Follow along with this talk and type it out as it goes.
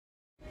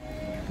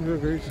Yeah,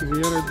 guys,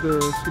 we are at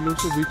the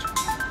Siloso beach.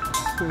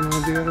 So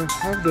they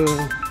have the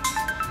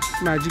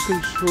magical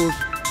shows.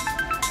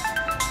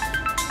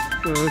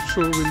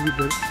 Show will be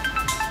there.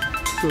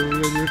 So we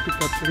are here to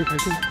capture it. I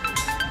think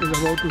it's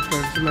about to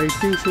start. It's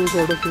lightning show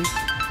sort of thing.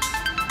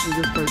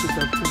 We just try to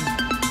capture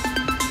it.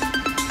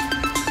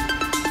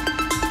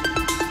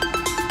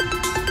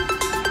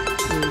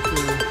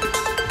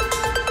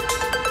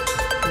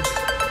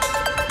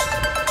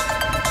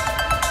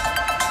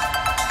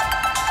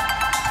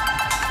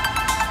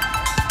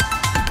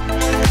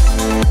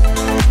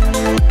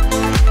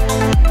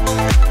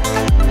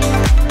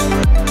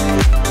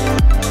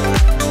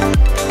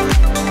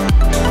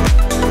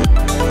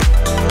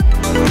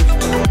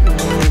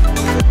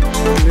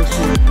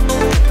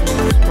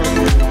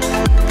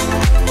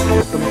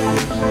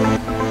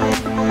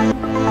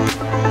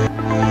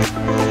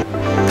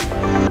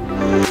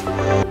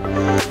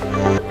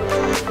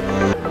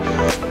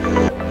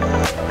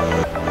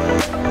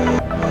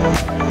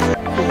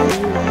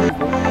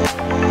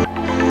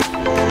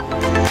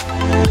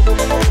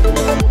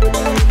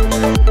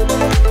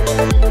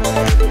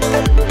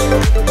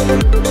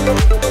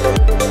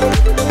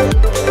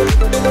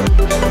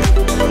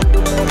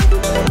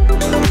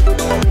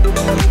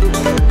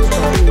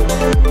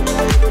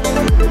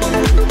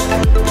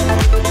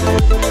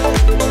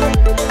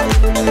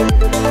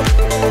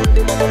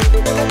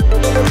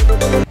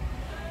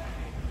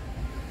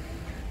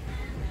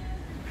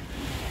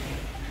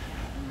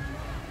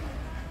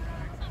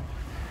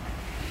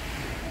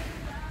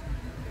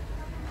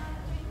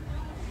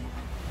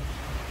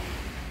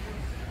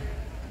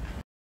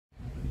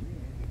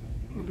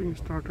 Being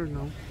started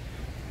now.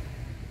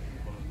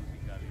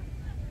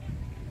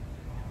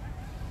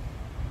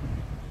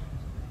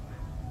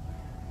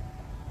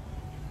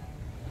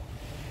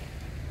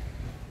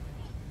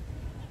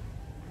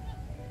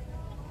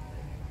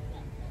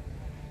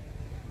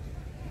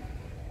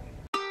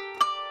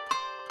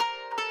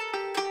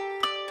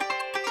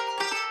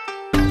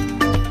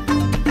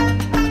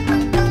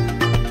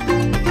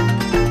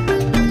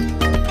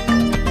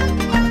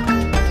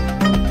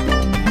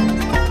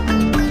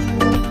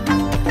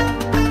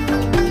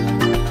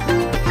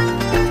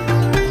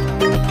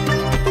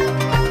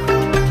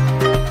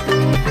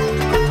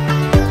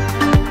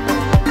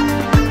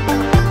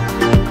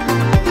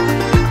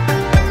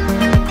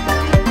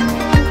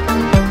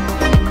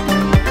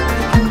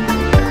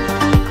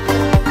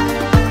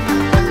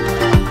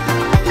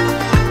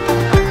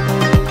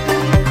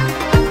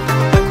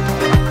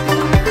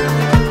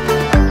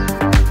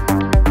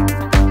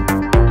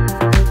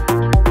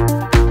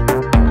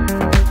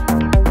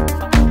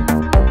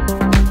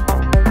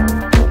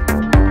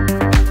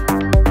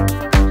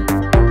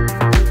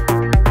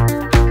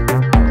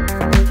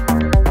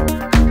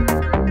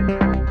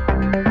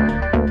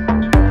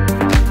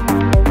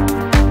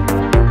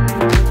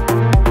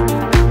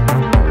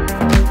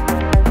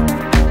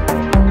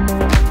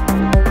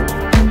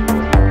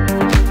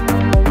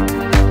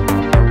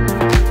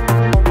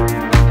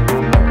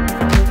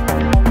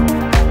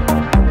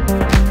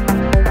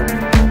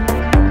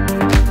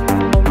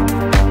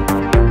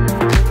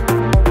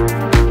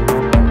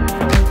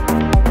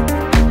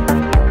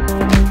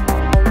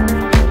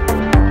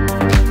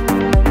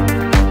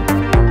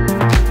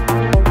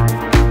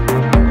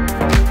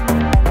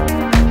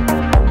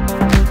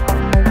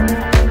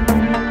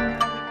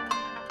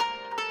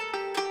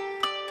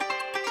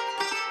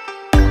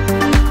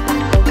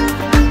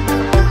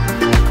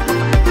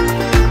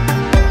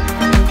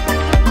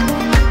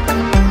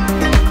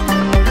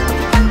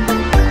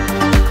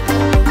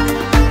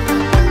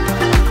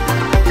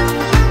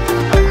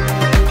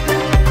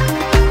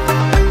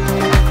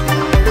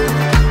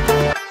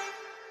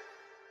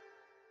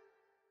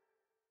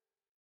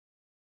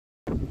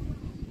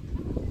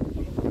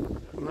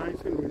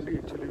 Nice and windy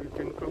actually. We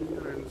can come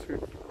here and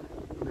sit,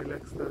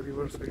 relax the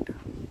river side.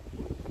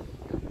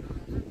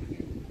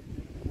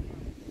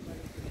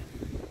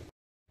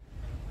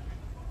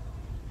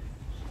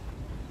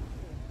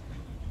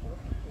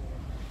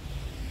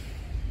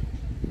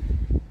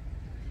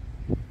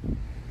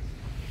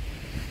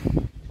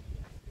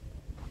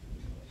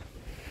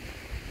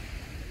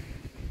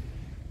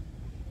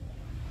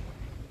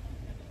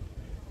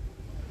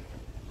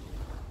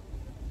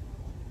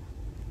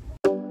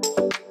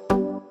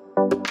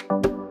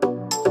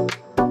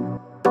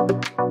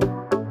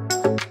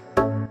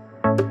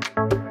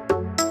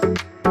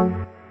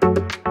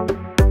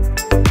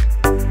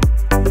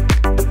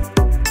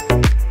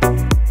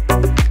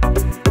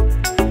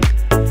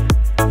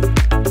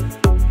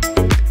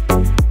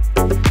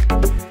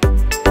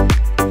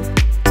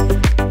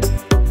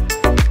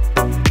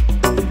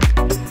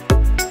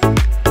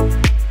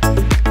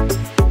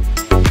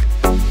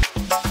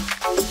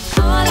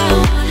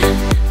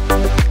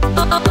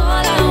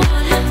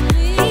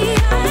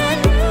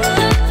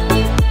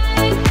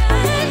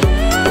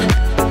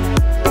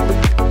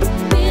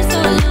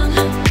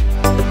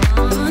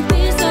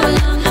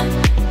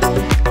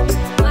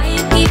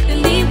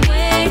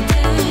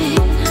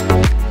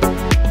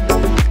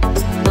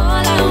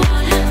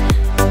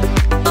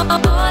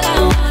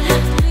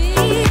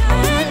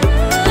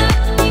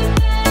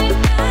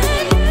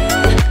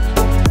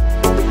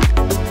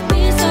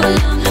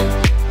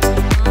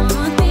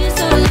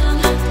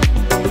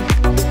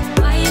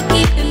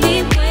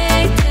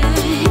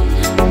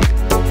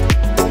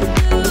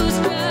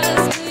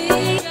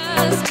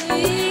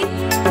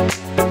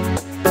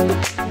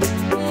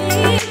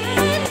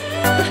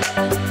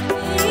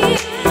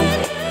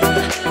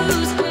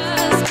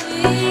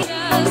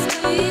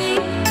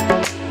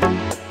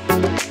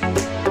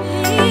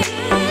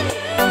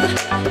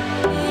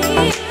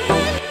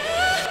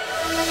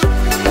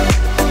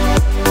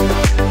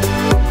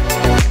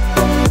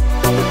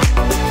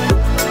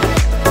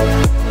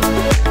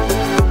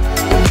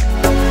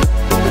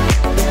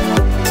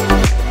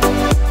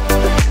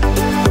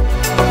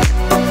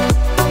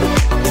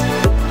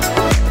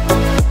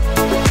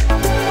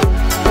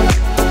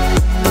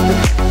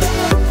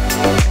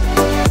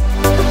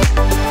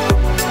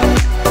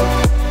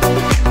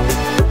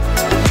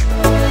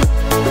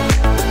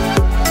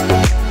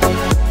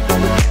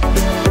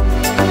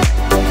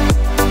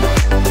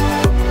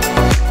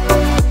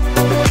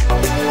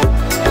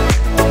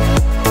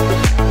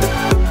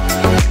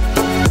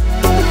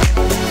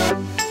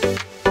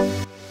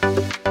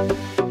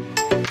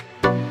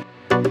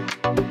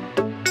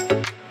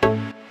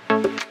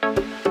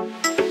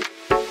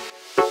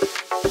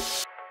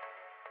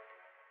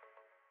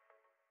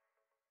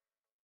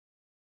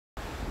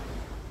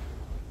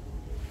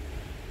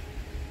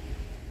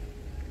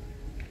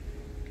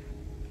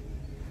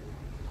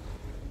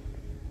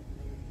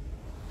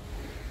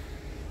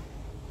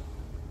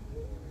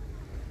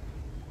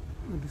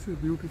 This is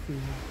beautiful.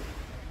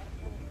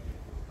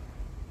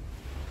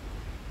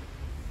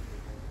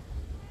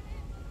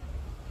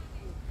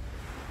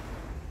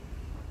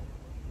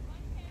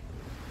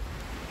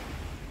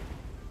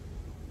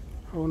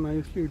 How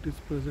nicely it is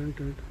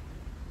presented.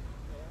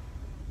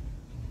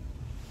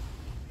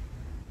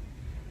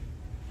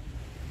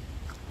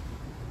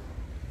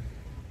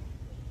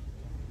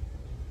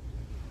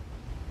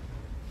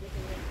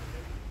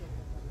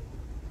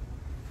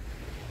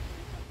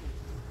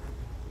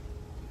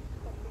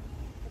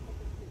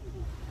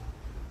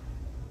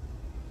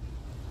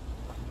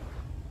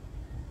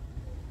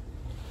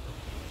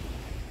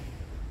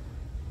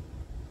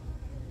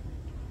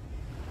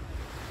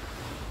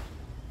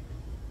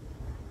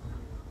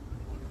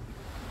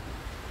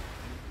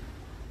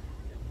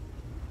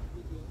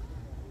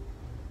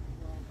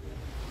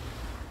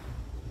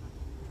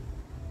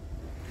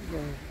 Wow.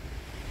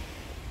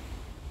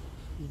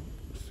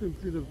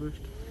 Simply the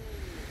best.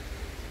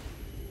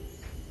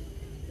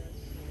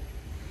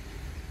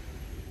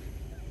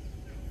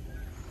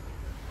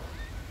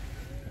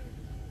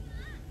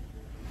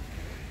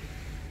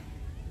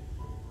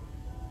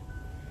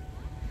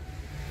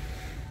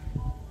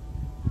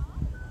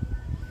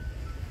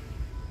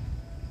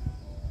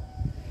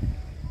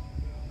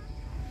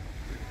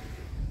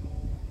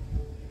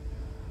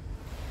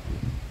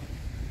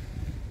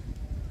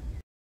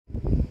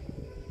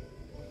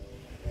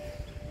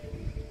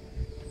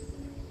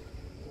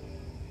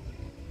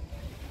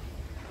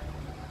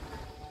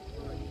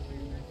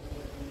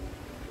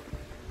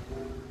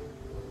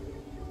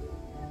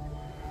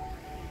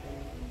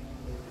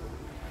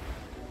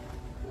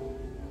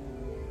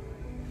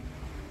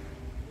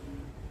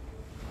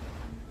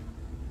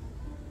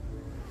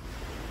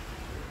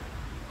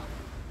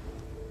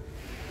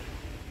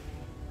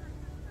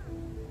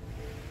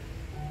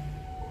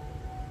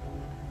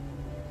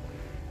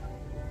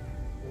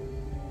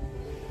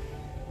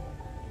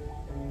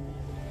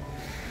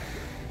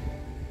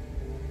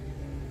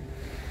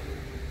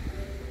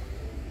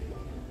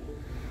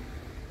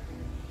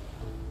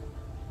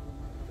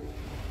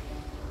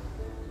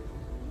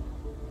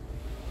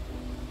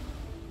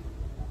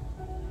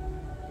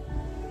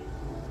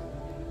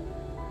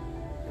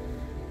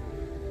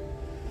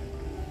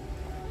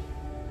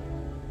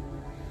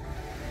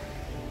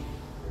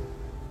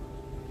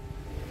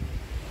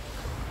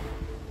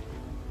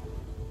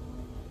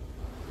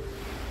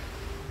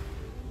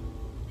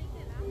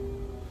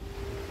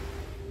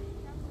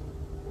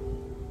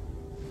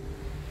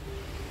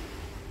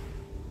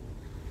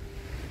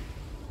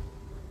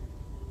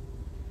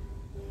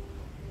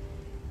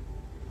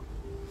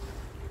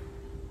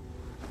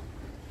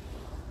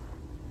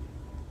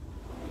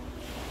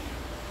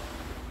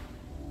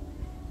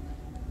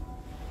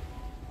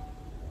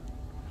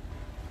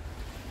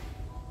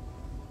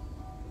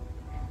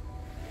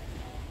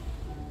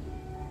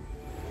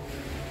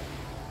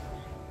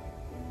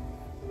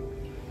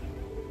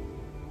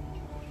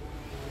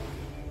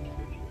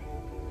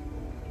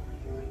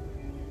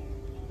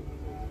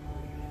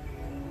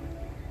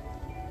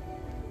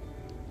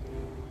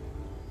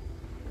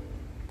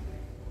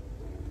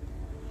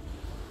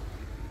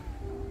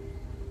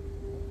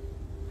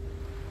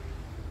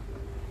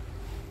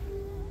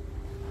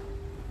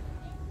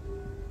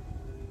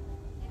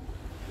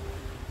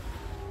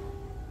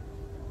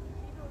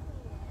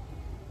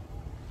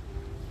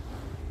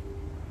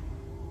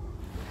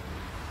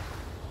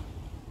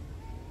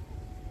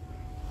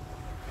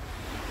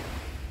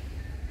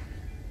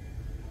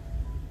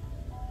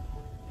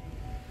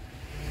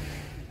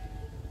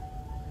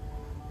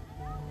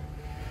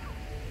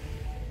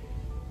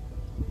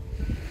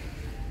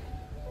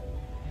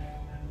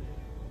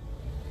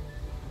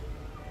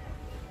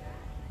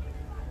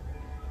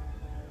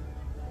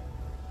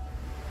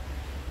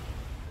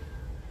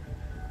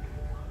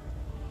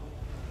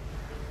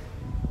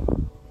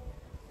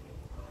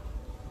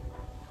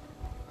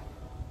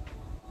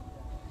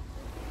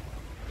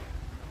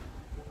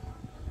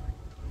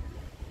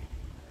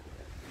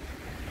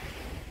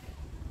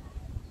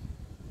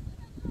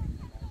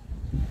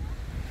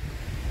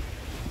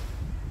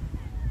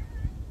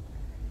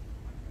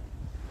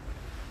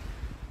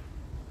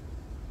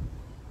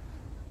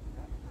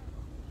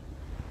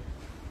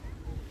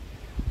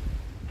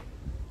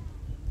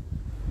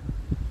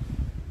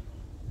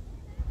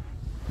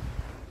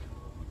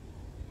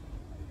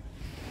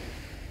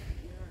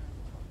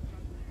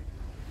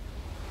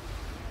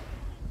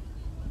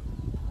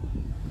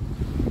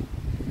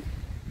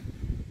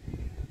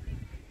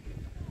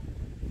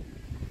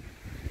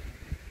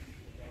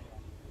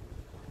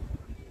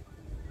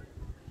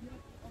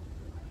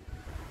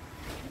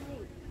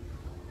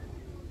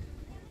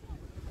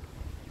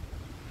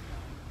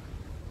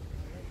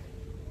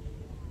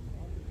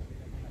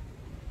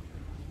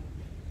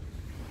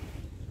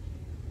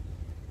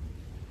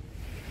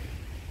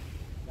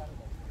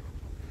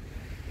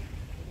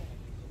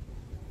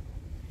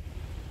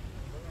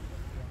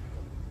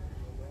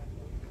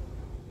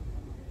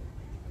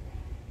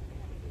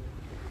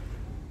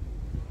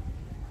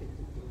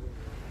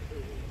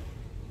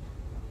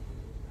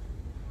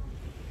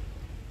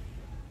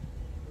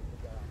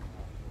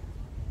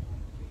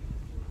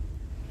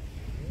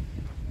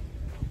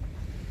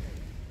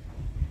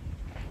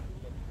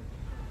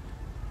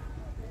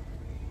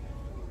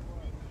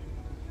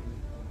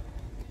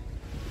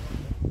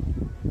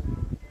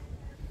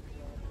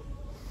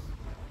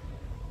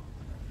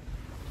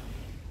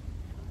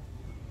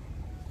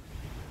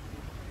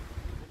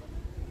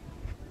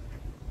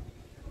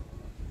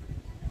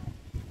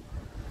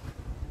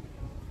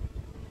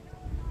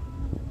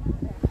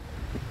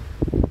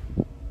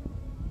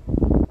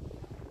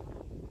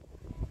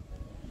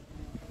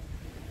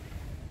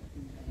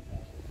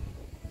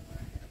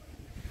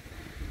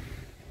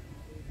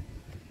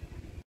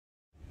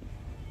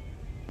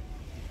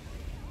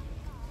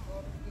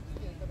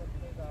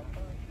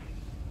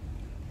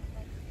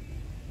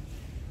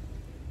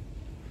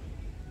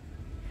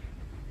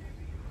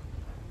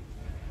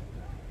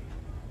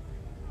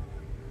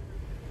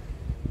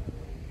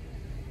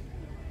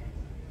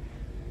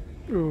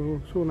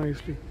 Oh, so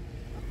nicely.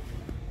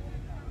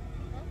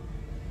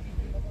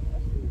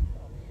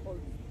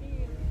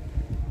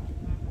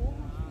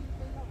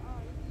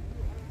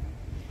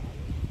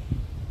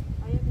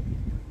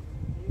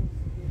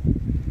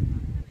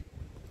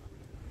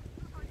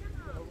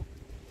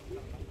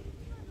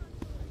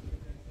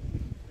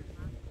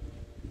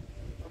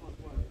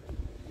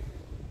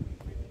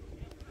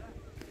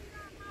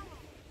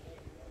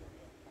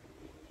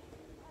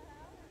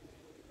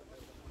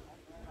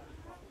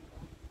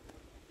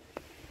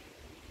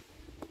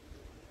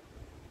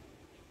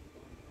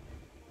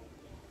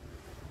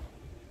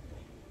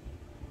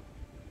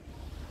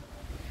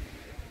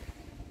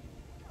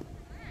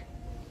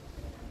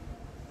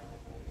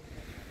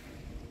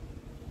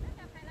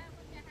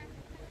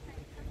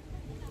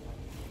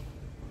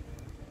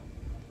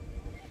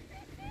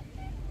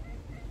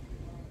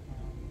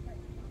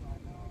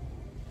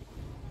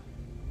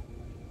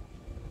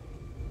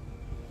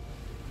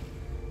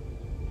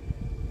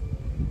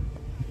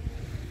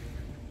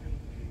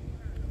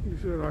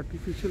 These are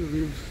artificial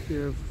waves they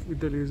have with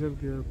the laser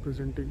they are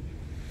presenting.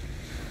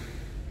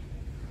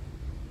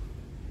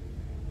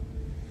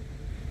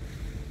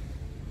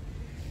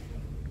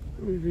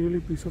 Really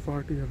piece of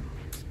art here.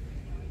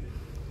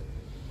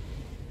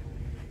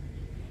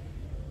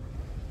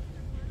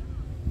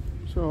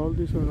 So all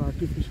these are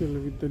artificial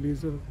with the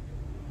laser.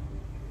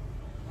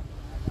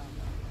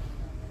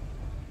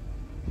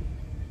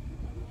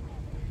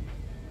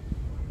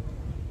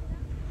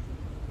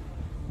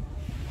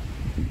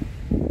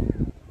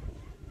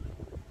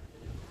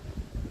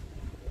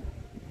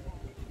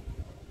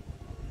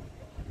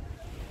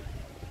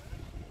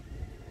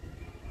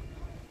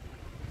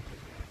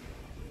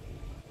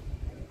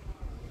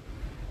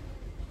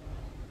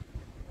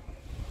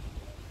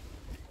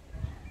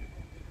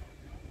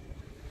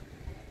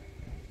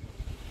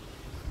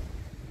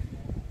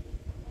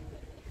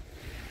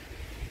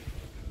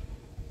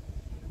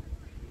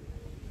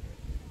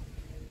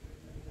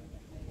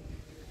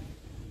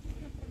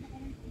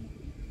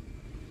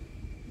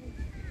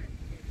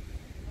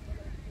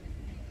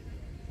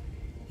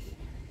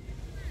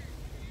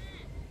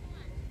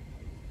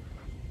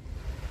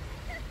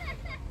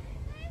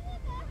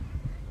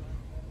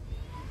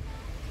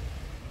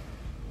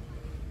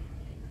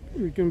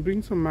 We can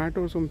bring some mat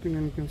or something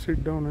and you can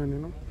sit down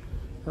and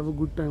have a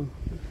good time.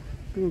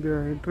 I think the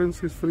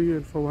entrance is free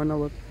for 1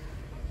 hour,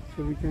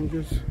 so we can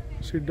just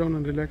sit down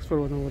and relax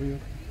for 1 hour here.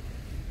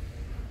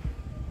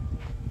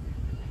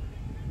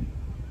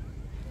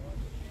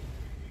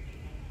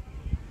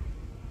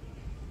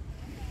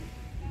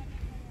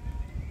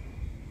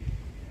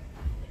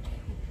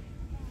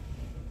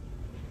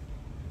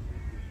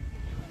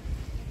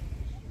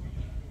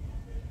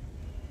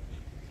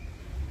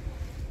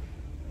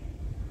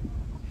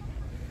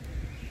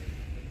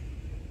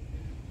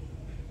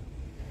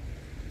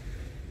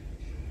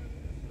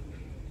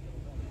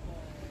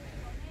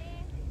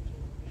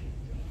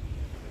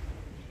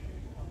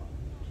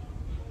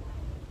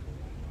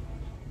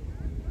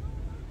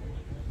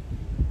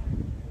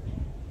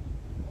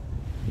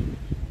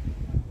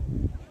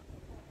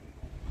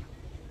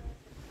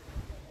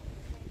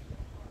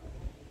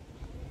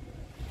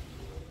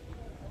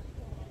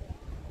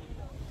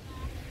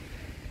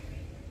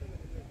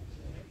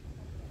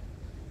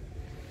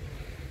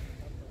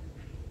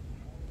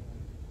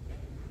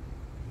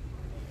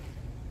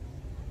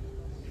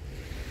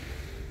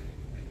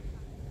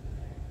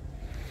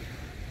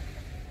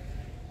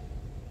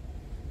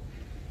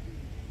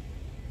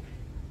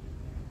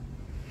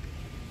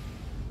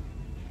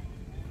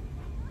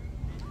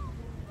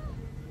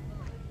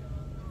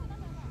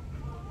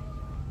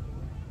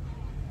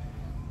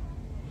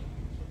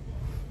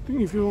 I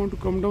think if you want to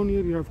come down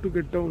here, you have to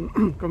get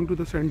down, come to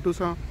the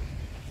Sentosa,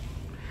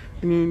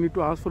 and you need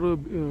to ask for a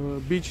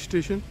beach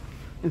station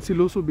in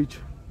Siloso beach.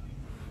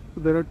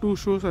 So there are 2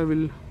 shows. I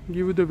will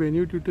give you the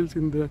venue details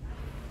in the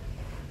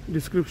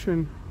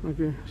description.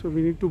 Okay, so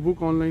we need to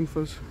book online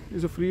first.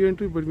 It's a free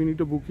entry, but we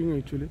need a booking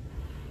actually.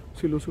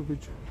 Siloso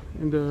beach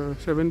in the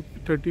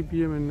 7:30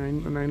 p.m.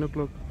 and 9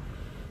 o'clock.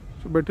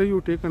 So better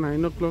you take a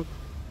 9 o'clock,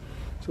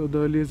 so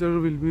the laser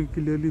will be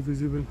clearly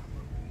visible.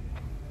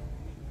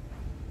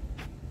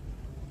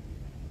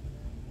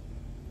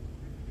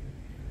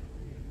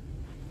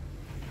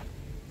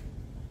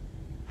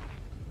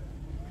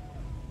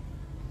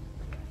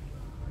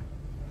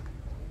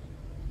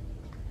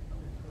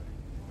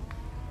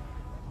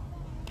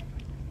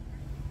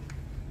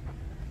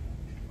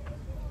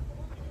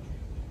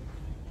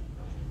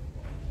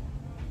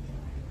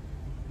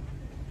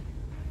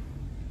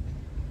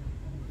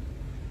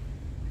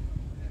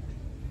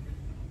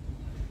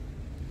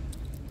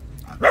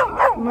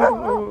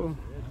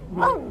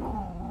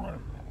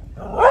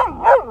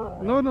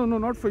 No, no,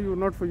 not for you,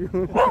 not for you.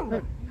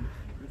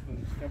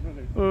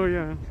 Oh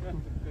yeah.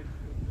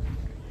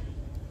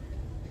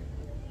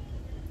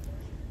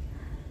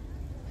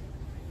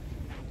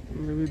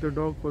 Maybe the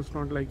dog was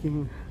not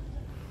liking,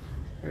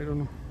 I don't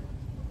know.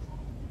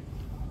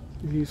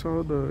 He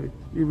saw the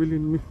evil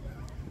in me.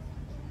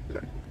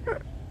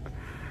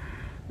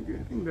 Okay,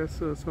 I think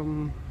there's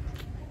some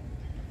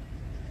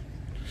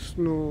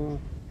snow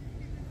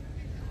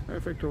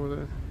effect over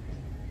there.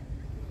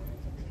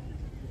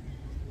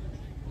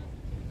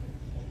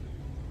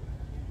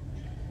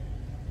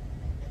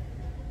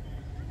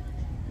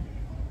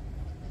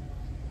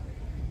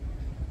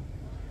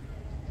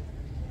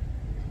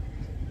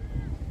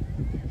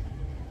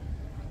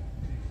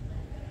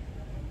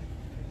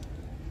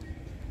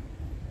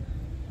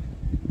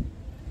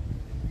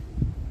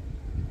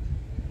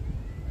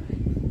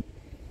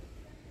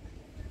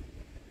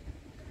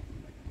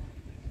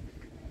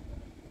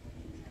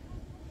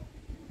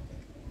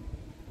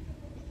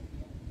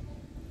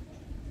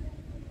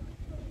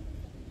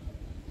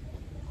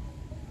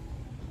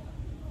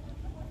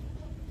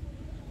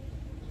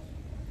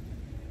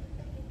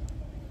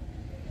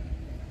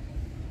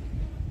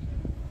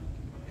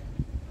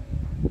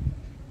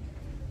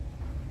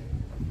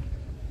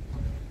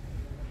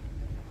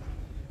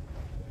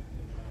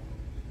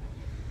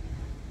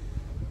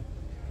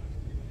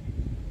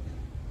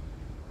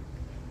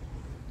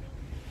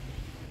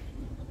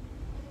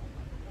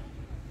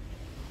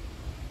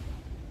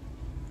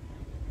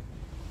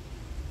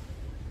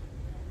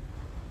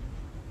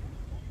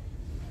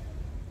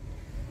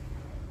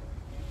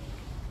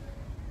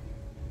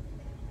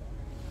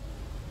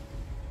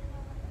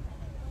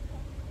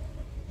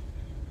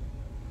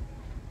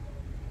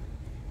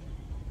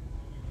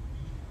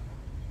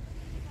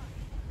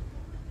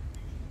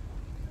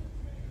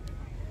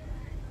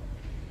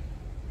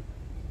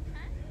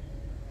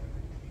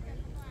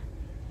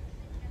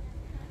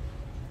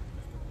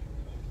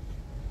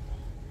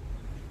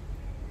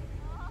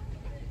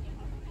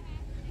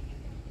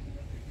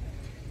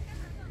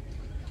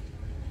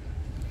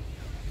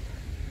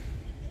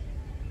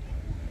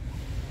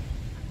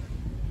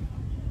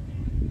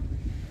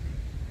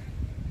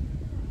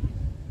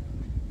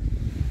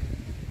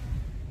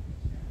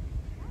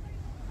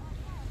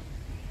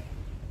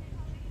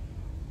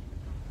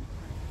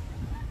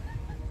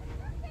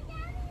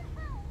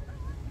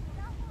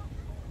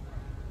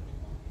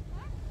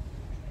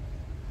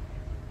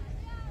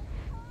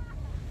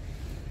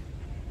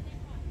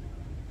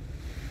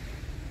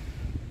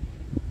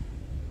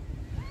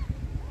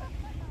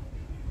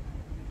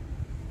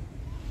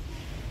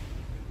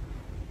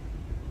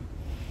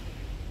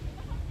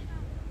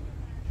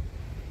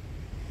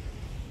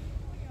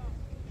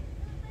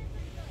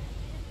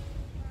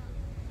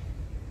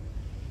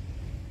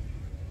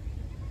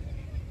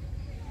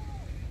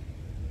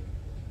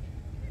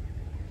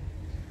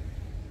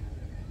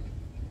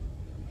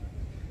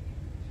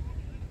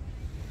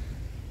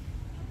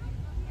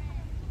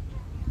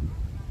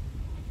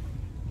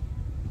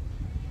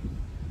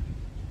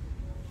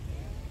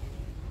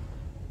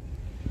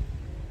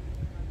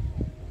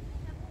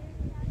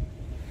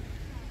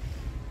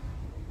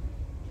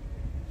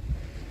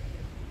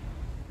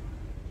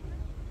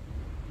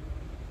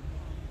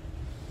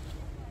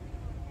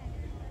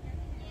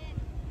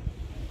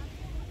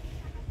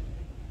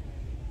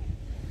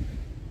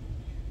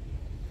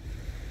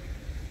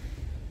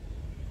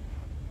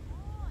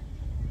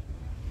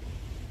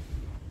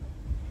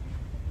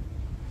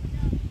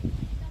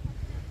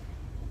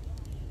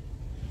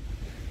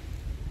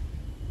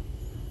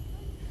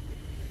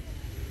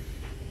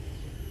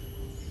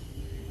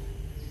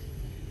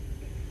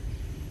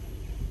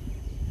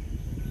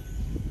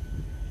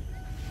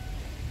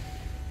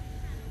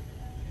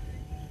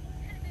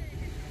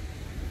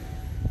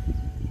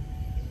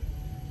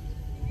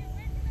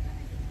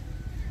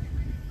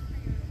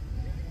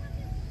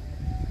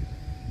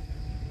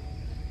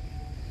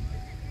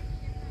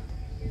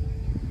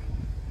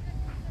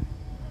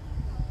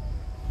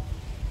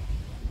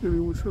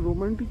 It's a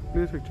romantic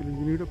place actually.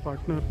 You need a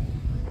partner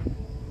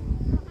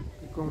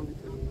to come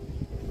with you.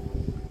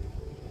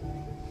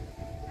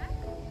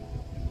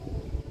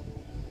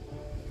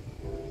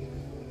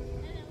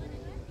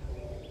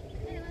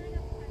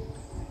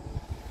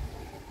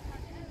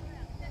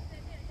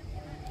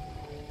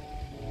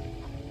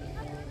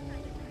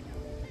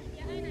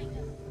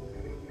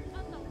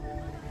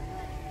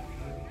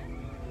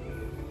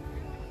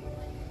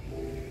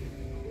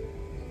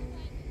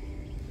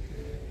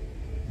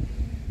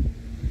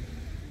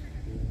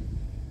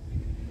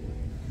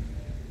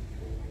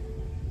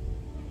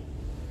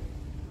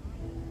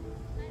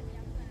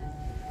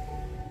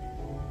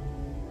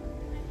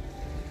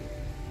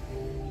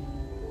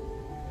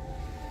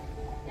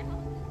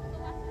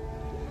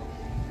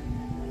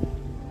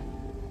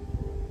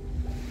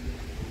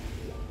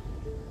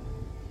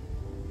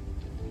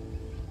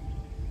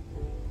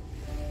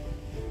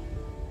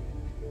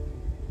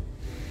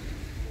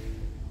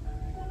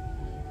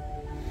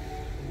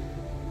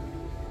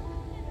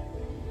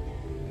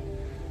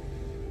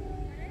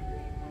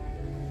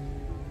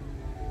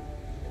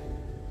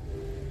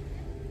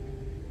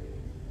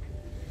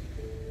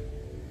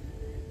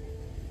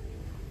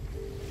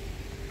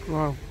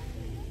 Wow.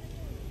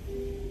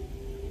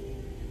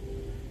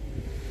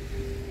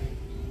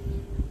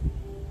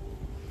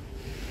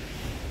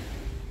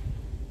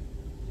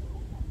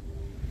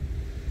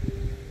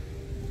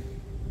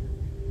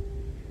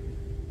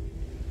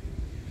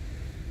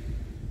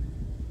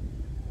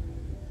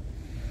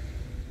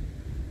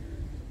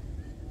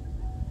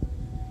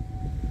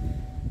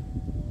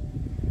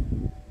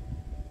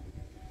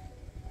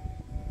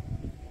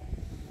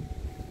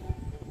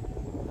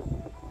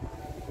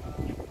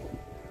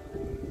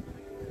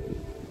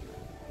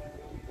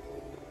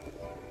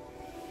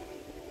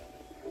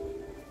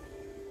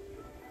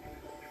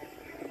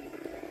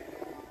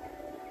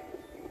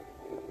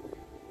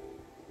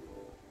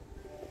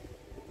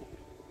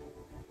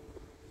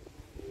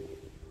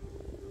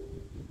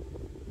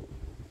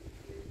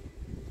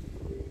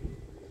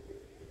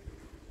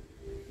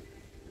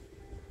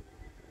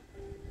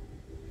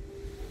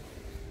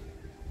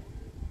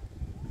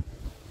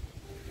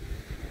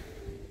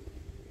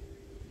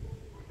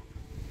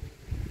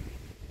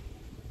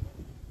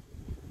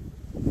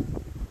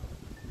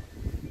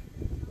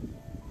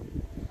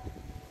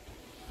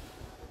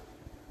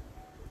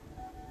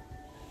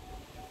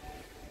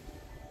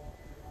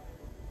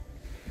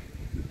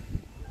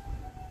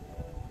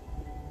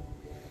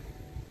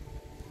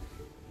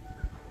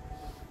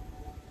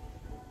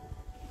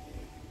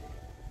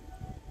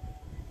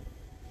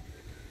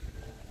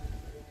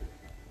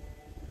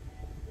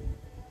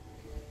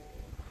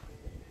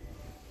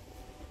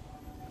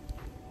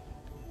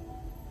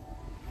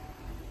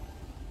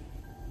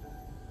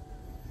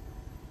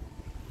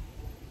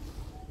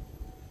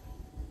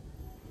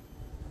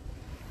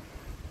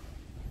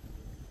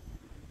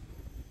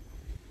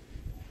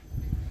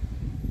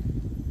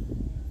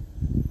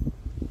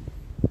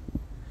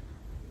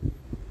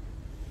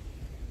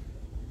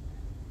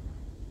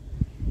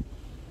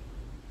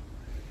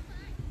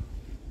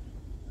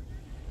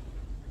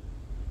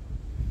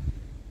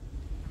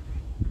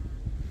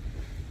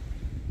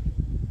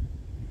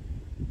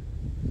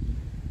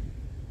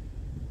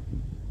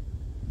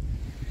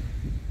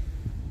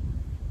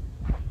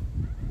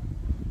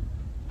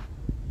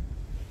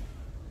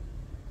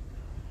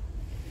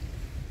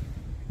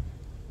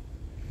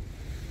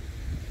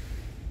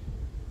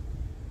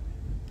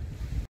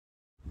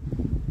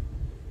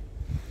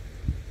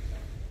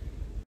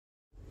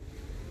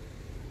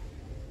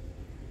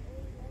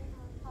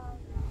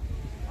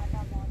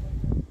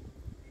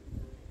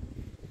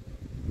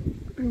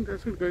 think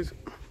that's it, guys.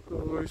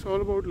 So it's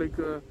all about like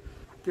you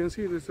can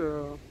see this.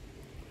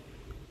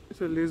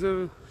 It's a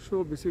laser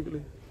show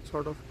basically,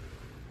 sort of.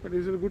 But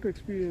it's a good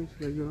experience.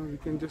 Like you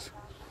can just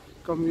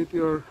come with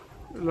your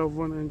loved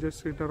one and just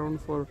sit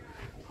around for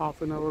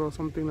half an hour or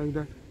something like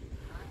that.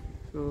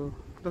 So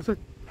that's it.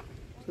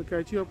 So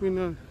catch you up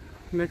in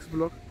next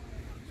vlog.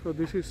 So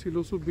this is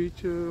Siloso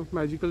Beach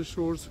magical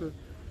shores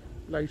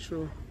light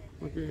show.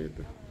 Okay,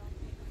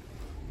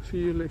 see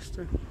you next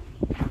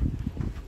time.